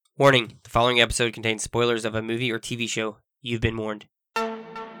Warning, the following episode contains spoilers of a movie or TV show. You've been warned.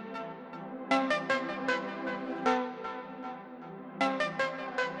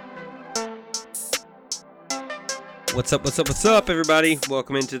 What's up, everybody?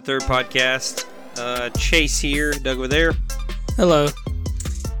 Welcome into the third podcast. Chase here, Doug over there. Hello.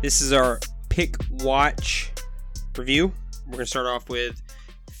 This is our Pick Watch review. We're going to start off with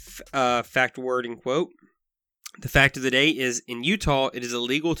fact, word, and quote. The fact of the day is, in Utah, it is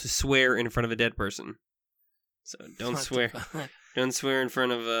illegal to swear in front of a dead person. So don't swear. Don't swear in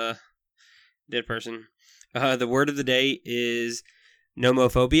front of a dead person. The word of the day is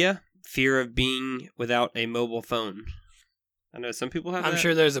nomophobia, fear of being without a mobile phone. I know some people have that. I'm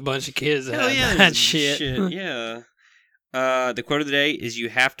sure there's a bunch of kids that have that shit. Yeah. The quote of the day is, you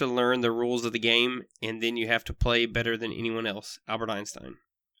have to learn the rules of the game, and then you have to play better than anyone else. Albert Einstein.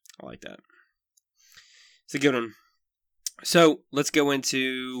 I like that. It's a good one. So, let's go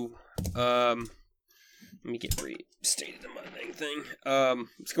into, let me get restated on my thing.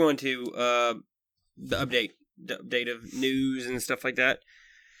 Let's go into the update of news and stuff like that.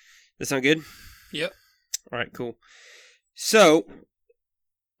 That sound good? Yep. All right, cool. So,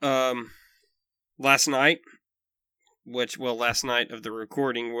 last night of the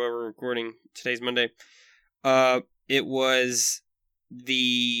recording, where we're recording, today's Monday, it was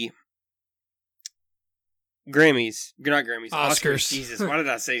the Grammys. Not Grammys. Oscars. Jesus, why did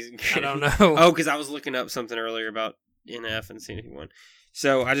I say I don't know. Oh, because I was looking up something earlier about NF and seeing if he won.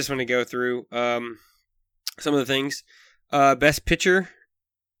 So I just want to go through some of the things. Best Picture,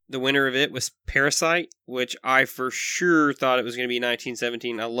 the winner of it was Parasite, which I for sure thought it was going to be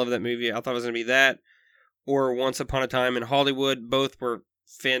 1917. I love that movie. I thought it was going to be that or Once Upon a Time in Hollywood. Both were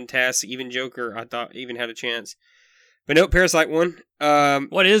fantastic. Even Joker, I thought, even had a chance. But no, Parasite won.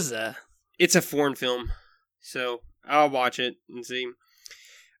 What is that? It's a foreign film. So, I'll watch it and see.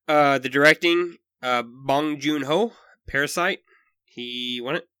 The directing, Bong Joon-ho, Parasite. He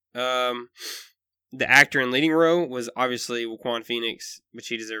won it. The actor in leading role was obviously Joaquin Phoenix, which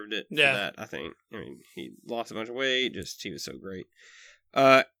he deserved it for that, I think. I mean, he lost a bunch of weight. He was so great.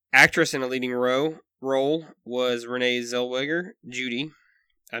 Actress in a leading role was Renee Zellweger, Judy.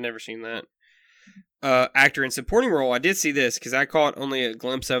 I've never seen that. Actor in supporting role, I did see this because I caught only a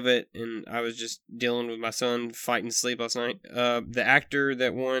glimpse of it, and I was just dealing with my son fighting sleep last night. The actor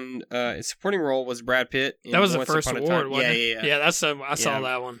that won his supporting role was Brad Pitt. That was the first award, wasn't it? Yeah, I saw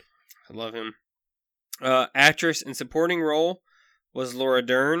that one. I love him. Actress in supporting role was Laura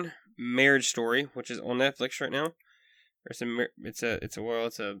Dern, Marriage Story, which is on Netflix right now. I think it's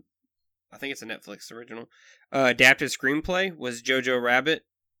a Netflix original. Adapted screenplay was Jojo Rabbit.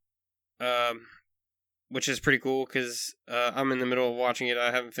 Which is pretty cool because I'm in the middle of watching it.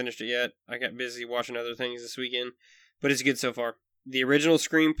 I haven't finished it yet. I got busy watching other things this weekend. But it's good so far. The original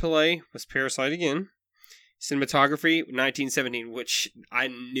screenplay was Parasite again. Cinematography, 1917, which I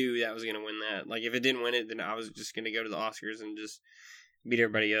knew that was going to win that. Like, if it didn't win it, then I was just going to go to the Oscars and just beat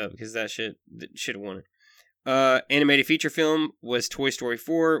everybody up because that should have won it. Animated feature film was Toy Story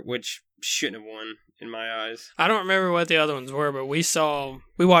 4, which shouldn't have won in my eyes. I don't remember what the other ones were, but we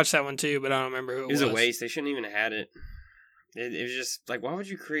watched that one too, but I don't remember who it was. It was a waste. They shouldn't even have had it. It was just like, why would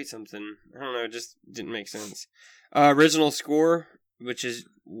you create something? I don't know. It just didn't make sense. Original score, which is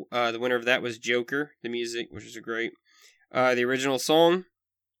the winner of that was Joker, the music, which is great. The original song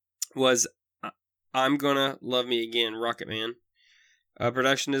was I'm Gonna Love Me Again, Rocket Man.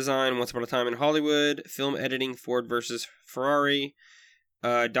 Production design, Once Upon a Time in Hollywood. Film editing, Ford versus Ferrari.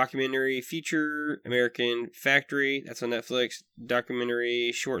 Documentary feature, American Factory, that's on Netflix.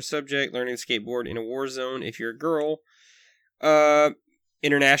 Documentary short subject, Learning to Skateboard in a War Zone if you're a girl.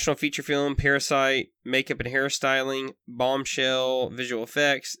 International feature film, Parasite, makeup and hairstyling, Bombshell, visual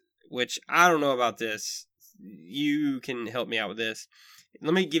effects, which I don't know about this. You can help me out with this.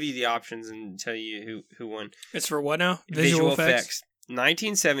 Let me give you the options and tell you who won. It's for what now? Visual effects.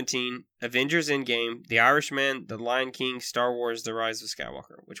 1917, Avengers Endgame, The Irishman, The Lion King, Star Wars, The Rise of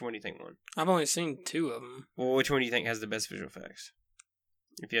Skywalker. Which one do you think won? I've only seen 2 of them. Well, which one do you think has the best visual effects?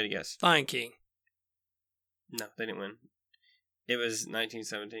 If you had to guess. Lion King. No, they didn't win. It was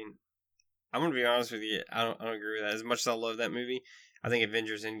 1917. I'm going to be honest with you. I don't agree with that. As much as I love that movie, I think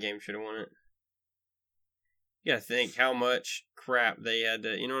Avengers Endgame should have won it. You got to think how much crap they had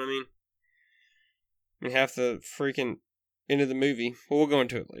to, you know what I mean? I mean, half the freaking into the movie. Well, we'll go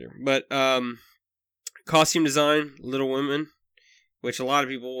into it later. But costume design, Little Women, which a lot of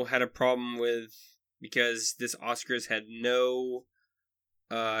people had a problem with because this Oscars had no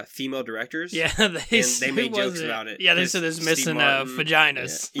female directors. Yeah, they made jokes about it. Yeah, they said it's missing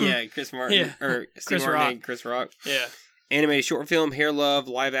vaginas. Yeah, Chris Martin or Steve Chris Martin Rock. and Chris Rock. Yeah, animated short film, Hair Love,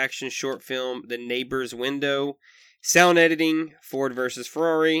 live action short film, The Neighbor's Window, sound editing, Ford versus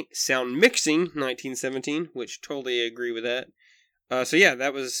Ferrari, sound mixing, 1917, which totally agree with that. So yeah,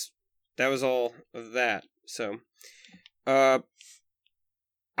 that was all of that. So, I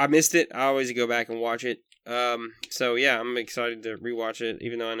missed it. I always go back and watch it. So yeah, I'm excited to rewatch it,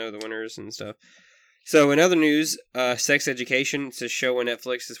 even though I know the winners and stuff. So in other news, Sex Education, it's a show on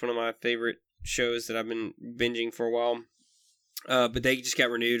Netflix. It's one of my favorite shows that I've been binging for a while. But they just got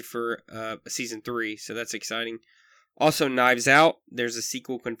renewed for season 3, so that's exciting. Also, Knives Out, there's a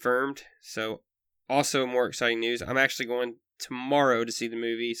sequel confirmed. So also more exciting news. I'm actually going tomorrow to see the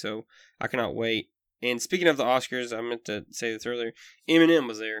movie, so I cannot wait. And speaking of the Oscars, I meant to say this earlier. Eminem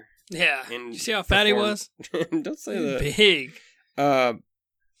was there. Yeah. And you see how fat he was? Don't say that. Big.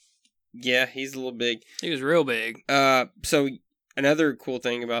 Yeah, he's a little big. He was real big. So another cool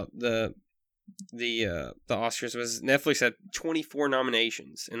thing about the Oscars was Netflix had 24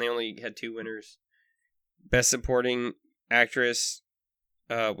 nominations and they only had 2 winners. Best Supporting Actress,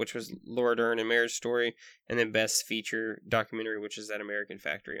 which was Laura Dern in Marriage Story, and then Best Feature Documentary, which is That American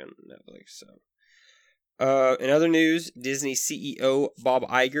Factory on Netflix. So, in other news, Disney CEO Bob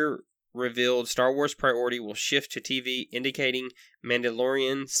Iger revealed Star Wars priority will shift to TV, indicating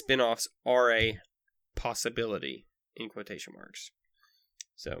Mandalorian spin-offs are a possibility, in quotation marks.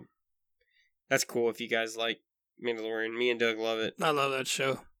 So, that's cool if you guys like Mandalorian. Me and Doug love it. I love that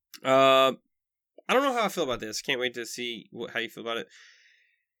show. I don't know how I feel about this. Can't wait to see how you feel about it.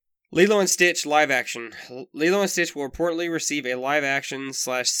 Lilo & Stitch live action. Lilo & Stitch will reportedly receive a live action /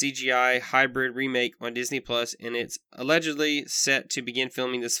 CGI hybrid remake on Disney Plus, and it's allegedly set to begin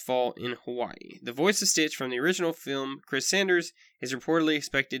filming this fall in Hawaii. The voice of Stitch from the original film, Chris Sanders, is reportedly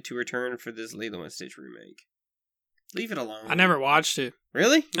expected to return for this Lilo & Stitch remake. Leave it alone. I never watched it.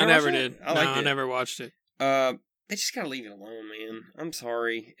 Really? I never did. I liked it. I never watched it. They just gotta leave it alone, man. I'm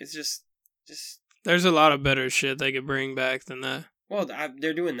sorry. It's just. There's a lot of better shit they could bring back than that. Well,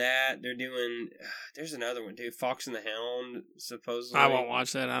 they're doing that. They're doing. There's another one too. Fox and the Hound. Supposedly. I won't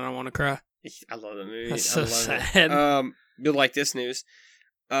watch that. I don't want to cry. I love that movie. That's so sad. You'll like this news.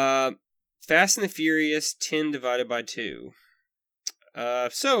 Fast and the Furious 10 divided by 2.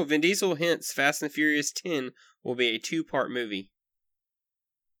 So Vin Diesel hints Fast and the Furious 10 will be a 2-part movie.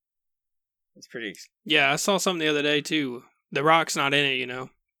 That's pretty. Yeah, I saw something the other day too. The Rock's not in it, you know.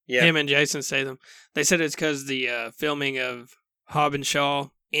 Yeah. Him and Jason Statham. They said it's because the filming of Hobbs and Shaw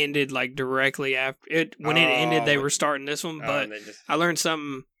ended like directly after it. When it ended, they were starting this one. But I learned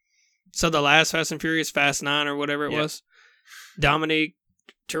something. So the last Fast and Furious, Fast 9 or whatever it was, Dominic,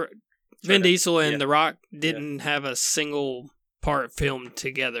 Vin Diesel and The Rock didn't have a single part filmed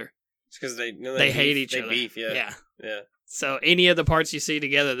together. It's because they hate each other. Beef, yeah. So any of the parts you see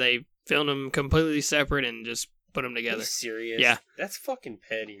together, they filmed them completely separate and just put them together. Are you serious? Yeah. That's fucking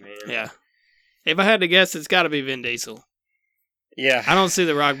petty, man. Yeah. If I had to guess, it's got to be Vin Diesel. Yeah. I don't see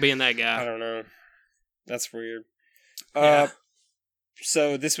The Rock being that guy. I don't know. That's weird. Yeah.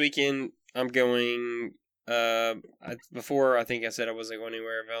 So this weekend, I'm going... before, I think I said I wasn't going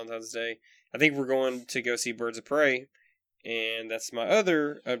anywhere Valentine's Day. I think we're going to go see Birds of Prey. And that's my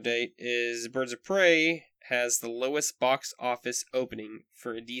other update, is Birds of Prey has the lowest box office opening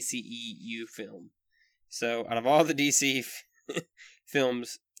for a DCEU film. So, out of all the DC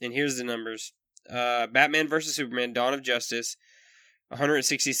films, and here's the numbers. Batman vs. Superman, Dawn of Justice,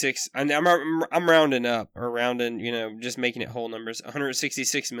 166. I'm rounding up, or rounding, just making it whole numbers.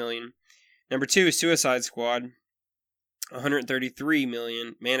 166 million. Number 2 is Suicide Squad, 133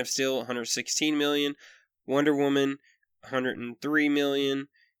 million. Man of Steel, 116 million. Wonder Woman, 103 million.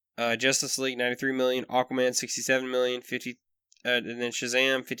 Justice League, 93 million. Aquaman, 67 million. And then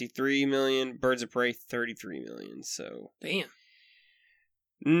Shazam, 53 million. Birds of Prey, 33 million. So, damn,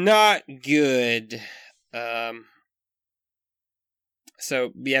 not good.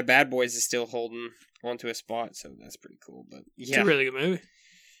 So yeah, Bad Boys is still holding onto a spot, so that's pretty cool. But yeah, it's a really good movie.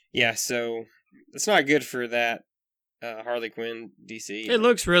 Yeah, so it's not good for that Harley Quinn DC. It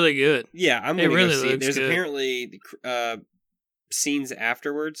looks really good. Yeah, I'm gonna really go see it. looks There's good. apparently scenes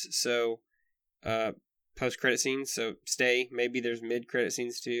afterwards, so post-credit scenes, so stay. Maybe there's mid-credit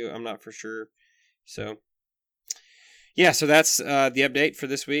scenes too. I'm not for sure. So, yeah, so that's the update for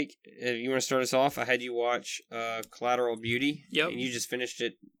this week. If you want to start us off, I had you watch Collateral Beauty. Yep. And you just finished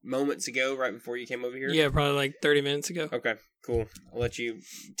it moments ago, right before you came over here? Yeah, probably like 30 minutes ago. Okay, cool. I'll let you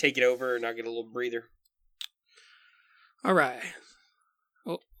take it over and I'll get a little breather. All right.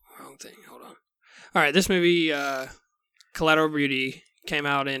 Oh, wrong thing. Hold on. All right, this movie, Collateral Beauty, came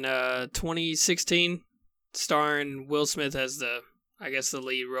out in 2016, starring Will Smith as the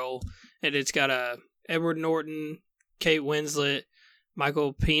lead role, and it's got Edward Norton, Kate Winslet,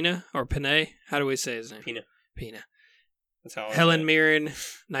 Michael Pena or Pena. How do we say his name? Pena. That's how Helen Mirren,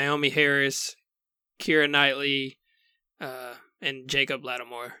 Naomi Harris, Keira Knightley, and Jacob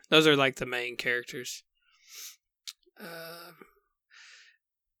Latimore. Those are like the main characters.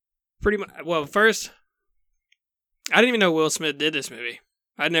 Pretty much. Well, first, I didn't even know Will Smith did this movie.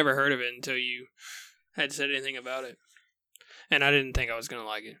 I'd never heard of it until you had said anything about it, and I didn't think I was gonna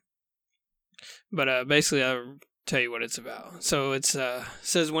like it. But basically, I'll tell you what it's about. So it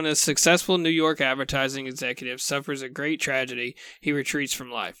says when a successful New York advertising executive suffers a great tragedy, he retreats from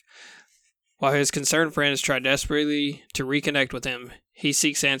life. While his concerned friends try desperately to reconnect with him, he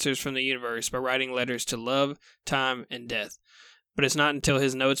seeks answers from the universe by writing letters to love, time, and death. But it's not until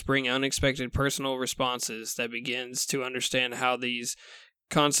his notes bring unexpected personal responses that begins to understand how these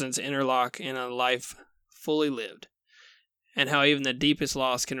constants interlock in a life fully lived, and how even the deepest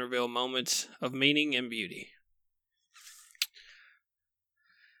loss can reveal moments of meaning and beauty.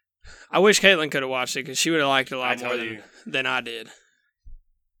 I wish Caitlin could have watched it because she would have liked it a lot more than I did.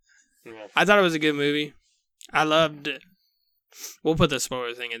 Yeah. I thought it was a good movie. I loved it. We'll put the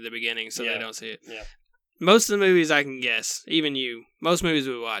spoiler thing at the beginning so they don't see it. Yeah. Most of the movies I can guess, even you, most movies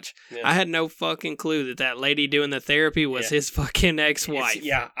we watch, I had no fucking clue that lady doing the therapy was his fucking ex-wife.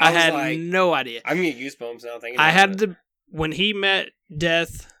 I had no idea. I'm getting goosebumps now thinking about it. When he met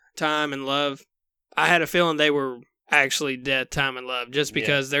Death, Time, and Love, I had a feeling they were actually Death, Time, and Love, just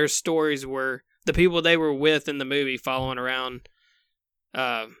because their stories were, the people they were with in the movie following around,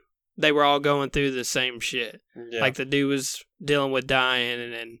 they were all going through the same shit. Yeah. Like the dude was dealing with dying,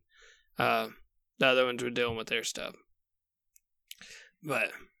 and then the other ones were dealing with their stuff.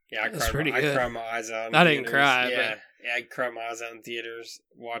 But I cried my eyes out. I didn't cry. Yeah, I cried my eyes out in theaters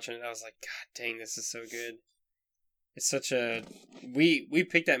watching it. I was like, God dang, this is so good. It's such a we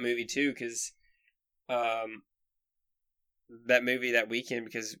picked that movie too because that movie that weekend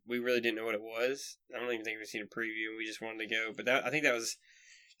because we really didn't know what it was. I don't even think we've seen a preview, and we just wanted to go. But I think that was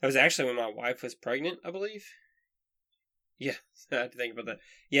actually when my wife was pregnant, I believe. Yeah, I had to think about that.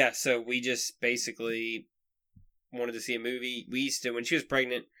 Yeah, so we just basically wanted to see a movie. We used to, when she was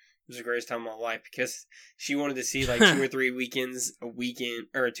pregnant, it was the greatest time of my life because she wanted to see like 2 or 3 weekends a weekend,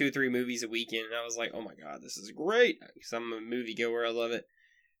 or 2 or 3 movies a weekend. And I was like, oh my God, this is great. Because I'm a movie goer. I love it.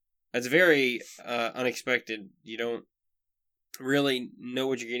 It's very unexpected. You don't really know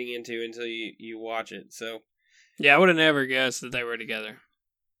what you're getting into until you watch it. So yeah, I would have never guessed that they were together.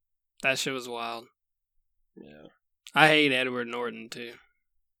 That shit was wild. Yeah. I hate Edward Norton, too.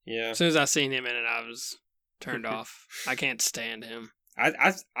 Yeah. As soon as I seen him in it, I was turned off. I can't stand him.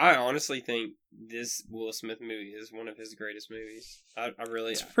 I honestly think this Will Smith movie is one of his greatest movies. I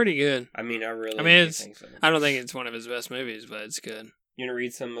really... It's pretty good. I mean, I think so. I don't think it's one of his best movies, but it's good. You want to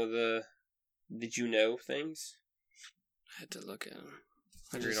read some of the Did You Know things? I had to look at them.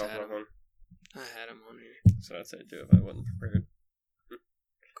 I just had them. I had them on here. So I'd say do if I wasn't prepared.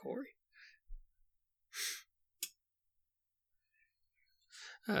 Corey?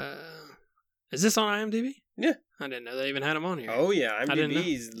 Is this on IMDb? Yeah. I didn't know they even had him on here. Oh, yeah.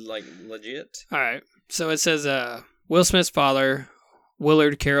 IMDb is, like, legit. All right. So it says, Will Smith's father,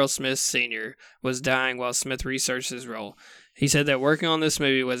 Willard Carroll Smith Sr., was dying while Smith researched his role. He said that working on this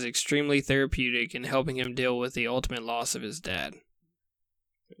movie was extremely therapeutic in helping him deal with the ultimate loss of his dad.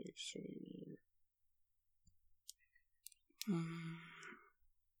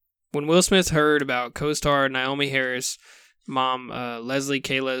 When Will Smith heard about co-star Naomi Harris' mom, Leslie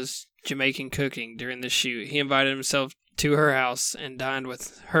Kayla's Jamaican cooking during the shoot, he invited himself to her house and dined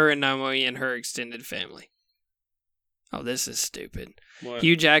with her and Naomi and her extended family. Oh, this is stupid. What?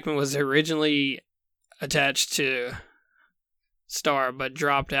 Hugh Jackman was originally attached to star, but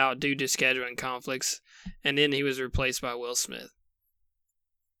dropped out due to scheduling conflicts, and then he was replaced by Will Smith.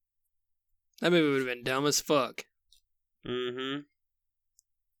 That movie would have been dumb as fuck. Mm-hmm.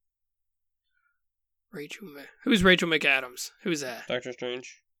 Who's Rachel McAdams? Who's that? Doctor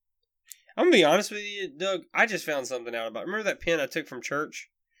Strange. I'm gonna be honest with you, Doug. I just found something out about it. Remember that pen I took from church?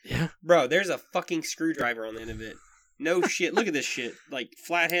 Yeah. Bro, there's a fucking screwdriver on the end of it. No shit. Look at this shit. Like,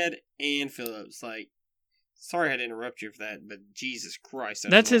 flathead and Phillips. Like, sorry I had to interrupt you for that, but Jesus Christ.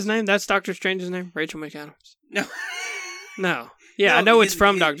 That's his name? That's Doctor Strange's name? Rachel McAdams? No. No. Yeah, no, I know it's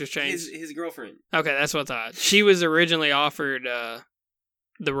from Doctor Strange. His girlfriend. Okay, that's what I thought. She was originally offered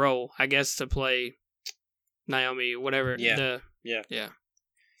the role, I guess, to play Naomi, whatever. Yeah. Yeah.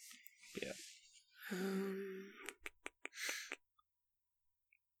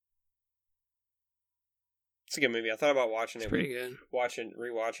 It's a good movie. I thought about watching it. It's pretty good.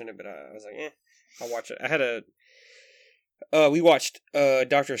 Rewatching it, but I was like, I'll watch it. We watched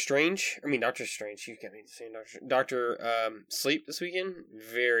Doctor Strange. Doctor Strange. You got me saying Doctor Sleep this weekend.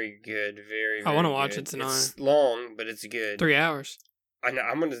 Very good. Very. I want to watch it tonight. It's long, but it's good. 3 hours. I know.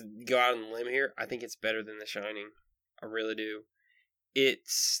 I'm gonna go out on a limb here. I think it's better than The Shining. I really do.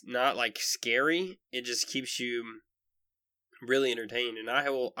 It's not like scary. It just keeps you really entertained, and I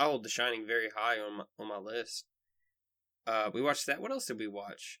hold The Shining very high on my list. We watched that. What else did we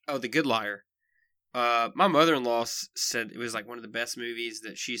watch? Oh, The Good Liar. My mother-in-law said it was like one of the best movies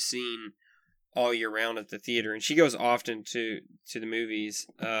that she's seen all year round at the theater, and she goes often to the movies.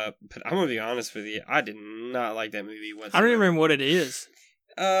 But I'm gonna be honest with you, I did not like that movie whatsoever. I don't even remember what it is.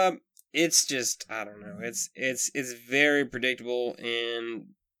 It's just, I don't know. It's very predictable, and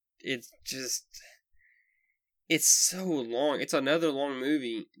it's just, it's so long. It's another long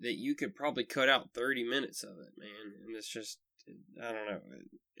movie that you could probably cut out 30 minutes of it, man. And it's just, I don't know.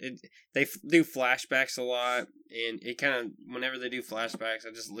 They do flashbacks a lot, and it kind of, whenever they do flashbacks,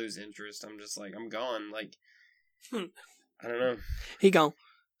 I just lose interest. I'm just like, I'm gone. Like, I don't know. He gone.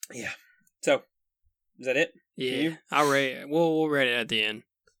 Yeah. So, is that it? Yeah. I'll rate it. We'll rate it at the end.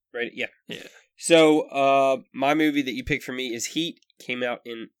 Rate it? Yeah. Yeah. So, my movie that you picked for me is Heat. Came out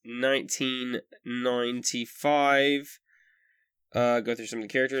in 1995. Go through some of the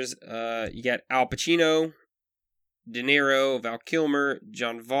characters. You got Al Pacino, De Niro, Val Kilmer,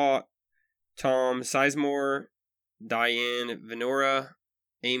 John Voight, Tom Sizemore, Diane Venora,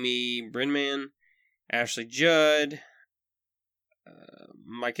 Amy Brenneman, Ashley Judd,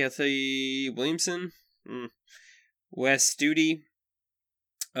 Michael Williamson, Wes Studi,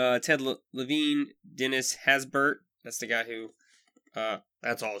 Ted Levine, Dennis Haysbert. That's the guy who,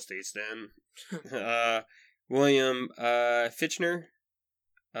 that's all states then. William Fichtner,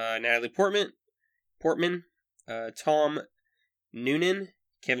 Natalie Portman, Tom Noonan,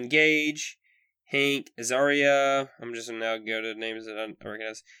 Kevin Gage, Hank Azaria. I'm just going to now go to names that I don't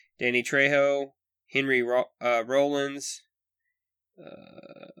recognize. Danny Trejo, Henry Rollins,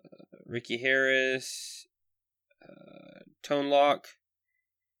 Ricky Harris, Tone Lock.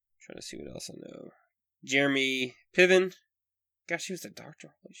 Trying to see what else I know. Jeremy Piven. Gosh, he was a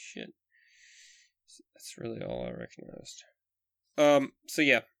doctor. Holy shit. That's really all I recognized. So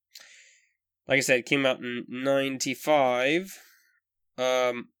yeah. Like I said, it came out in 95.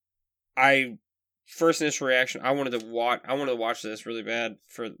 First initial reaction, I wanted to watch this really bad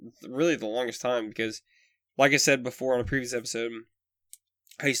for really the longest time because, like I said before on a previous episode,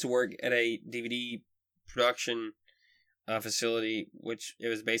 I used to work at a DVD production facility, which it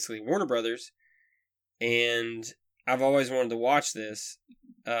was basically Warner Brothers, and I've always wanted to watch this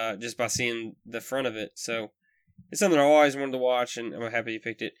just by seeing the front of it. So it's something I always wanted to watch, and I'm happy you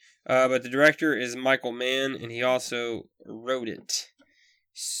picked it. But the director is Michael Mann, and he also wrote it.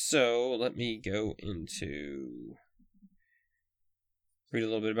 So let me go into read a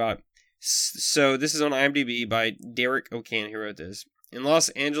little bit about it. So this is on IMDb by Derek O'Kane, who wrote this. In Los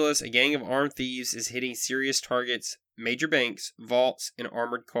Angeles, a gang of armed thieves is hitting serious targets, major banks, vaults, and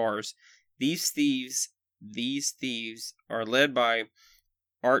armored cars. These thieves are led by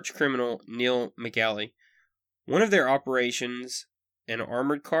arch criminal Neil McGalley. One of their operations, an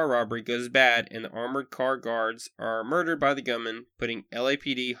armored car robbery, goes bad, and the armored car guards are murdered by the gunman, putting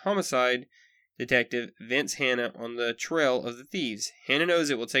LAPD homicide detective Vince Hanna on the trail of the thieves. Hanna knows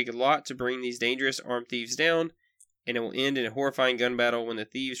it will take a lot to bring these dangerous armed thieves down, and it will end in a horrifying gun battle when the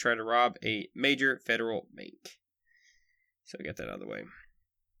thieves try to rob a major federal bank. So I got that out of the way.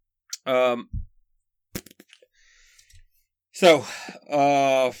 So,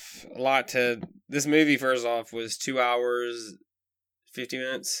 a lot to... This movie, first off, was 2 hours, 50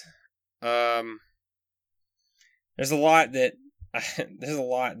 minutes. There's a lot that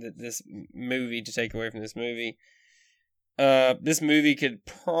this movie to take away from this movie. This movie could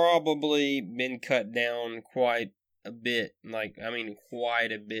probably been cut down quite a bit.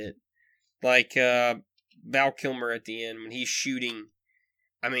 Quite a bit. Like, Val Kilmer at the end, when he's shooting...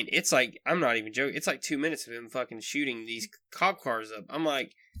 it's like, I'm not even joking, it's like 2 minutes of him fucking shooting these cop cars up. I'm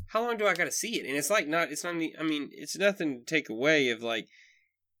like, how long do I gotta see it? And it's nothing to take away of, like,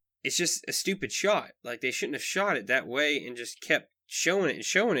 it's just a stupid shot. Like, they shouldn't have shot it that way and just kept showing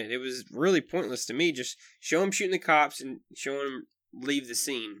it. It was really pointless to me. Just show him shooting the cops and show him leave the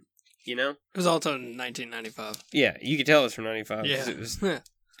scene, you know? It was also in 1995. Yeah, you could tell it's from 95. Yeah. It was,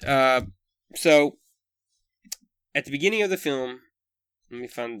 so, at the beginning of the film... Let me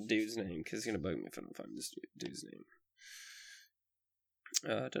find the dude's name, because it's going to bug me if I don't find this dude's name.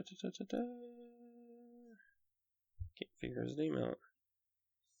 Can't figure his name out.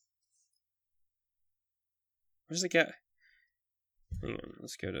 Where's the guy? Hang on,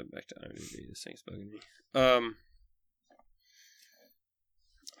 let's go back to IMDb. This thing's bugging me.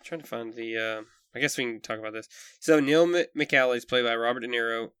 trying to find the. I guess we can talk about this. So Neil McCauley is played by Robert De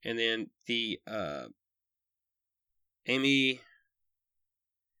Niro, and then the Amy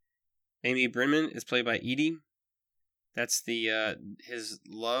Brennan is played by Edie. That's the his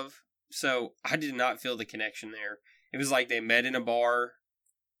love. So I did not feel the connection there. It was like they met in a bar,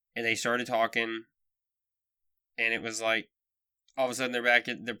 and they started talking, and it was like all of a sudden they're back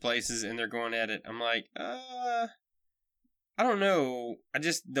at their places and they're going at it. I'm like, I don't know. I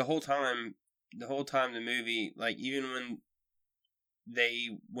just the whole time the movie, like even when they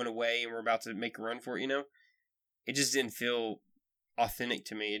went away and were about to make a run for it, it just didn't feel authentic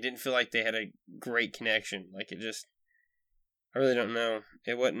to me. It didn't feel like they had a great connection. Like I really don't know.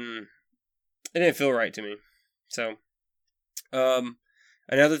 It didn't feel right to me. So,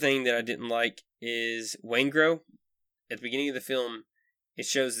 another thing that I didn't like is Waingro. At the beginning of the film, it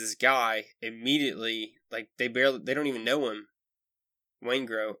shows this guy immediately, like they don't even know him,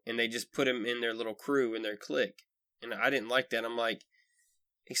 Waingro, and they just put him in their little crew, in their clique. And I didn't like that. I'm like,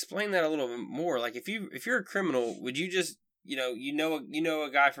 explain that a little bit more. Like if you're a criminal, would you just, you know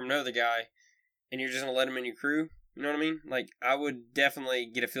a guy from another guy, and you're just gonna let him in your crew? You know what I mean? Like I would definitely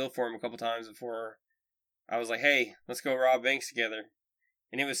get a feel for him a couple times before I was like, hey, let's go rob banks together.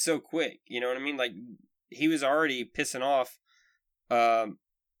 And it was so quick. You know what I mean? Like he was already pissing off.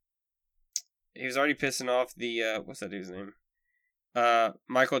 He was already pissing off the what's that dude's name?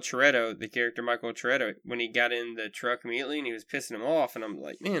 Michael Toretto, the character Michael Toretto, when he got in the truck immediately and he was pissing him off, and I'm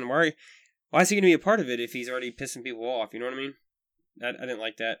like, man, why is he going to be a part of it if he's already pissing people off? You know what I mean? I didn't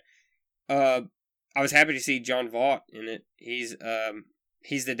like that. I was happy to see John Voight in it. He's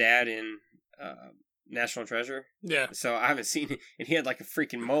the dad in National Treasure. Yeah. So I haven't seen it, and he had like a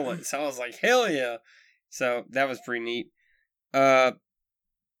freaking mullet. So I was like, hell yeah! So that was pretty neat. So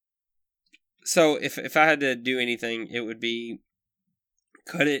if I had to do anything, it would be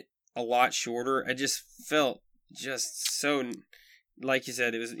cut it a lot shorter. I just felt just so, like you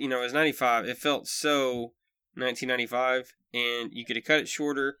said, it was, it was 95. It felt so 1995, and you could have cut it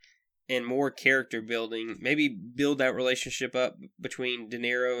shorter and more character building. Maybe build that relationship up between De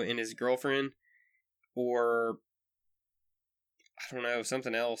Niro and his girlfriend, or I don't know,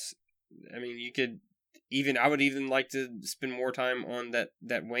 something else. I mean, you could I would even like to spend more time on that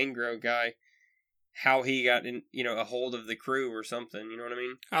Waingro guy. How he got in, a hold of the crew or something. You know what I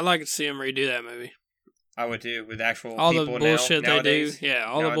mean? I'd like to see him redo that movie. I would too, with actual all people the bullshit nowadays. They do. Yeah,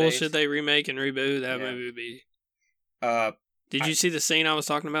 all the bullshit they remake and reboot. That movie would be. Did you see the scene I was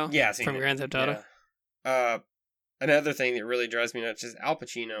talking about? Yeah, from Grand Theft Auto. Yeah. Another thing that really drives me nuts is Al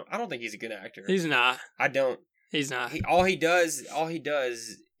Pacino. I don't think he's a good actor. He's not. I don't. He's not. All he does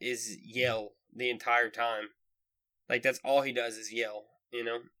is yell the entire time. Like that's all he does is yell.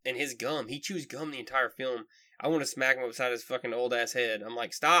 And his gum, he chews gum the entire film. I want to smack him upside his fucking old ass head. I'm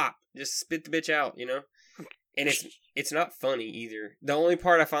like, stop, just spit the bitch out, And it's not funny either. The only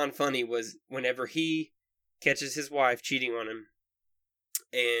part I found funny was whenever he catches his wife cheating on him,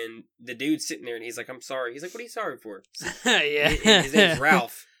 and the dude's sitting there and he's like, I'm sorry. He's like, what are you sorry for? Yeah. His name's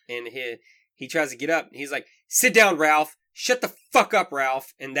Ralph, and he tries to get up, and he's like, sit down, Ralph. Shut the fuck up,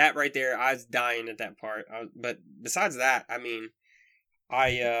 Ralph. And that right there, I was dying at that part. But besides that, I mean,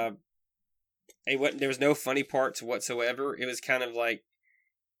 there was no funny parts whatsoever. It was kind of like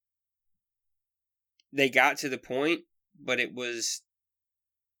they got to the point, but it was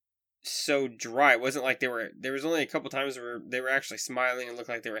so dry. It wasn't like there was only a couple times where they were actually smiling and looked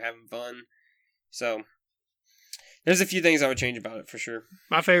like they were having fun. So there's a few things I would change about it for sure.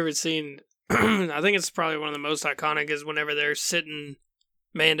 My favorite scene, I think it's probably one of the most iconic, is whenever they're sitting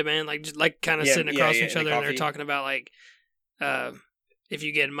man to man, like kind of sitting across each other, and they're talking about like, if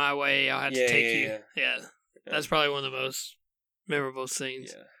you get in my way, I'll have to take you. Yeah. That's probably one of the most memorable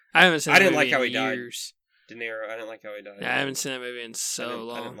scenes. Yeah. I haven't seen that movie in years. De Niro, I didn't like how he died. Yeah, I haven't seen that movie in so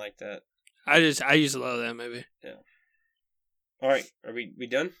long. I didn't like that. I used to love that movie. Yeah. All right, are we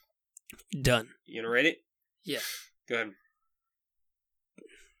done? Done. You gonna rate it? Yeah. Go ahead.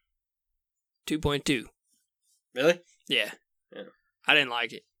 2.2. Really? Yeah. I didn't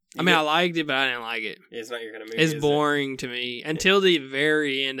like it. I liked it, but I didn't like it. It's not your kind of movie. It's boring to me until the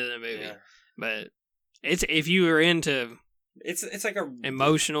very end of the movie. Yeah. But it's if you were into it's like a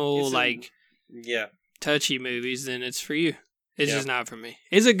emotional yeah, touchy movies, then it's for you. It's just not for me.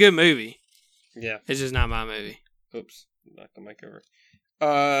 It's a good movie. Yeah. It's just not my movie. Oops. Knock the mic over.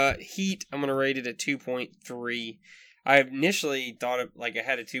 Heat, I'm gonna rate it at 2.3. I initially thought I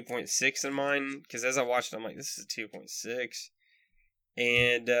had a 2.6 in mind, because as I watched it, I'm like, this is a 2.6.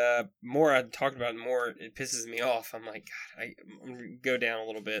 And more I talked about it, more it pisses me off. I'm like, God, I'm going to go down a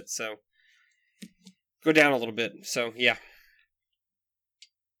little bit. So, yeah.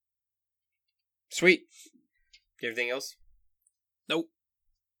 Sweet. Everything else? Nope.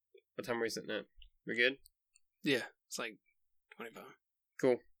 What time are we sitting at? We're good? Yeah, it's like 25.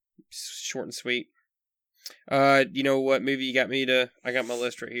 Cool. Short and sweet. You know what movie you got me to? I got my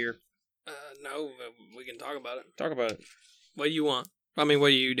list right here. No, we can talk about it. Talk about it. What do you want? I mean, what are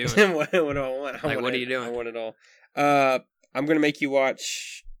you doing? what do I want? What are you doing? I want it all. I'm gonna make you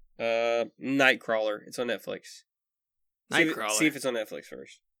watch Nightcrawler. It's on Netflix. Nightcrawler. See if it's on Netflix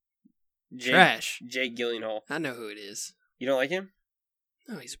first. Trash. Jake Gyllenhaal. I know who it is. You don't like him?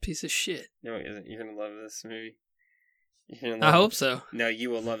 No, he's a piece of shit. No, he isn't. You're gonna love this movie. I hope so. No, you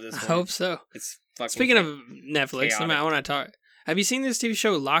will love this movie. I hope so. It's fucking Speaking of Netflix, I want to talk. Have you seen this TV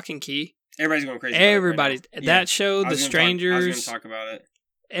show Lock and Key? Everybody's going crazy. Everybody's right that show, The Strangers. I was going to talk about it.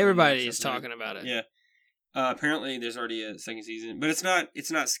 Everybody is talking about it. Yeah. Apparently, there's already a second season, but it's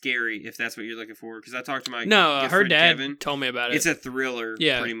not scary if that's what you're looking for. Because I talked to my her dad Kevin. Told me about it. It's a thriller,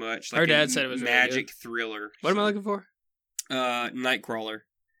 pretty much. Like her dad said it was magic really good. thriller. What am I looking for? Nightcrawler.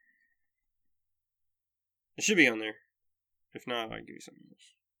 It should be on there. If not, I'll give you something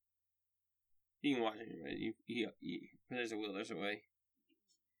else. You can watch it anyway. There's a will, there's a way.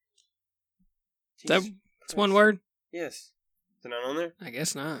 That's one word? Yes. Is it not on there? I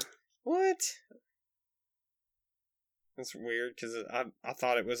guess not. What? That's weird, because I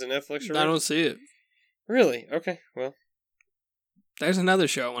thought it was a Netflix original. I don't see it. Really? Okay, well. There's another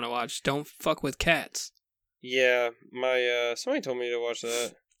show I want to watch. Don't Fuck with Cats. Yeah, my somebody told me to watch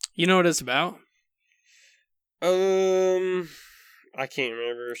that. You know what it's about? I can't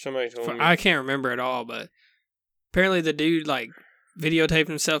remember. Somebody told me. I can't remember at all, but apparently the dude videotaped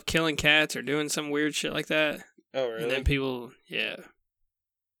himself killing cats or doing some weird shit like that. Oh, really? And then people, yeah.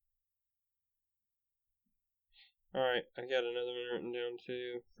 Alright, I got another one written down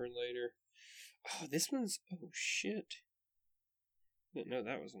too for later. Oh, this one's... Oh, shit. I didn't know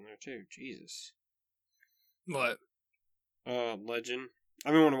that was in there too. Jesus. What? Legend.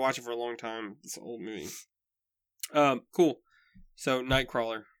 I've been wanting to watch it for a long time. It's an old movie. Cool. So,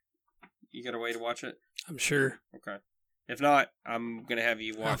 Nightcrawler. You got a way to watch it? I'm sure. Okay. If not, I'm going to have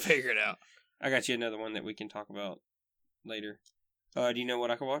you watch. I'll figure it out. I got you another one that we can talk about later. Do you know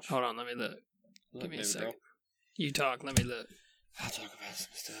what I can watch? Hold on, let me look. Give me a second. Bro. You talk, let me look. I'll talk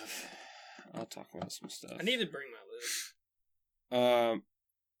about some stuff. I need to bring my list.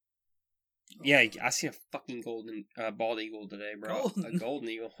 Yeah, I see a fucking golden bald eagle today, bro. A golden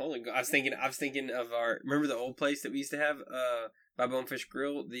eagle. Holy God. I was thinking of remember the old place that we used to have by Bonefish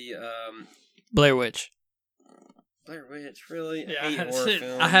Grill, the Blair Witch. Blair Witch, really? Yeah, I hate horror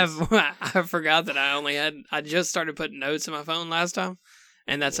films. I forgot that I just started putting notes in my phone last time,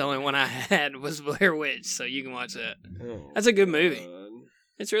 and that's the only one I had was Blair Witch, so you can watch that. Oh, that's a good movie. God.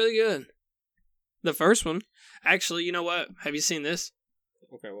 It's really good. The first one. Actually, you know what? Have you seen this?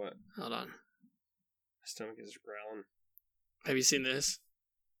 Okay, what? Hold on. My stomach is growling. Have you seen this?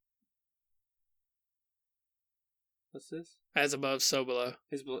 What's this? As Above, So Below.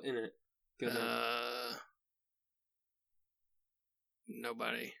 Who's in it? Good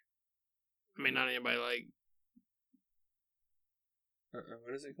nobody. I mean, not anybody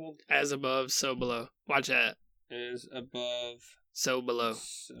what is it called? As Above, So Below. Watch that. As Above, So Below.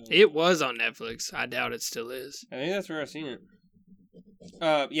 It was on Netflix. I doubt it still is. I think that's where I've seen it.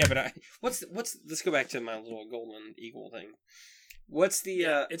 Yeah, but what's let's go back to my little golden eagle thing. What's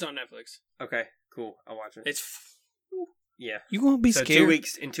the it's on Netflix. Okay, cool. I'll watch it. Yeah. You won't be scared.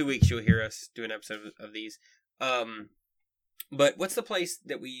 In 2 weeks you'll hear us do an episode of these. But what's the place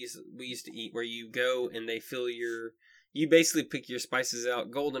that we used to eat where you go and they fill you basically pick your spices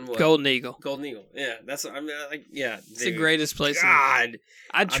out? Golden what? Golden Eagle. Golden Eagle. Yeah, that's what I mean. It's the greatest place. God,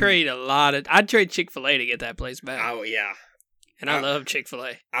 I'd trade Chick-fil-A to get that place back. Oh yeah. And I love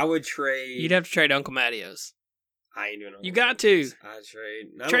Chick-fil-A. I would trade. You'd have to trade Uncle Matteo's. I ain't doing Uncle You got to. I'd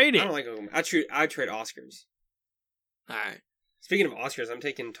trade. Trade it. I don't like Uncle Matteo's. I'd trade Oscars. Alright. Speaking of Oscars, I'm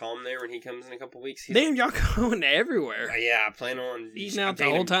taking Tom there when he comes in a couple weeks. Damn, y'all going everywhere. Yeah, I plan on eating out the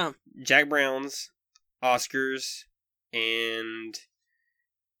whole time. Jack Brown's, Oscars, and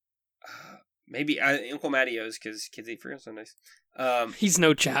maybe Uncle Matteo's because kids eat free on Sundays. He's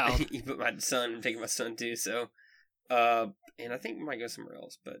no child. I'm taking my son too. So, and I think we might go somewhere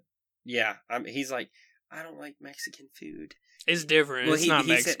else. But yeah, he's like, I don't like Mexican food. It's different. Well, it's not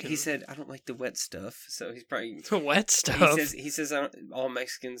Mexican. He said, I don't like the wet stuff. So he's probably... Wet stuff? He says all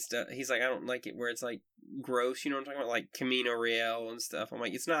Mexican stuff. He's like, I don't like it where it's like gross. You know what I'm talking about? Like Camino Real and stuff. I'm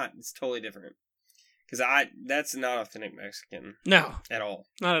like, it's not. It's totally different. Because that's not authentic Mexican. No. At all.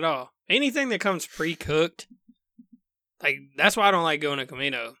 Not at all. Anything that comes pre-cooked, that's why I don't like going to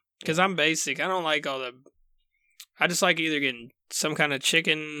Camino. Because I'm basic. I don't like all the... I just like either getting some kind of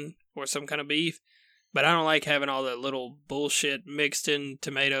chicken or some kind of beef. But I don't like having all the little bullshit mixed in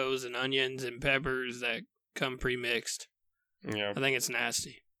tomatoes and onions and peppers that come pre-mixed. Yeah. I think it's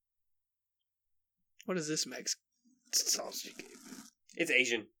nasty. What is this Mexican sauce you gave me? It's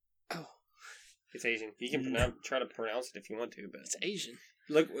Asian. Oh. It's Asian. You can try to pronounce it if you want to, but it's Asian.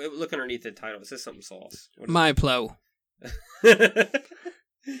 Look underneath the title. It says something sauce. My plo.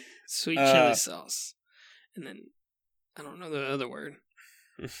 Sweet chili sauce. And then, I don't know the other word.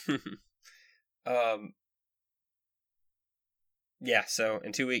 Yeah, so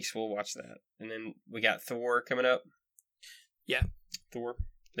in 2 weeks we'll watch that. And then we got Thor coming up. Yeah. Thor.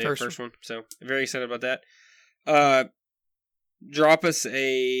 The first one. So very excited about that. Drop us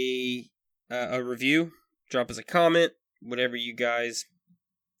a review. Drop us a comment. Whatever you guys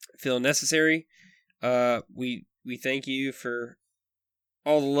feel necessary. We thank you for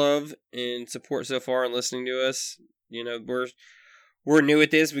all the love and support so far and listening to us. You know, we're new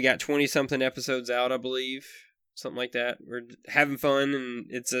at this. We got 20-something episodes out, I believe. Something like that. We're having fun, and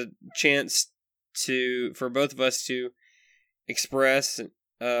it's a chance for both of us to express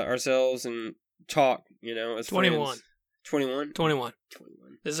ourselves and talk, you know, as 21. friends. 21? 21.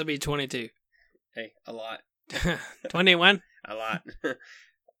 This will be 22. Hey, a lot. 21? A lot.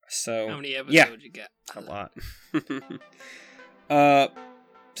 So how many episodes you got? A lot.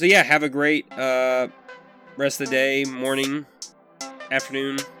 So yeah, have a great rest of the day, morning,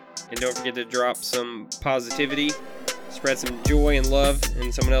 afternoon, and don't forget to drop some positivity, spread some joy and love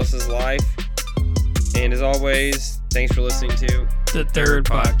in someone else's life. And as always, thanks for listening to The Third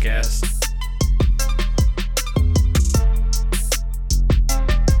Podcast.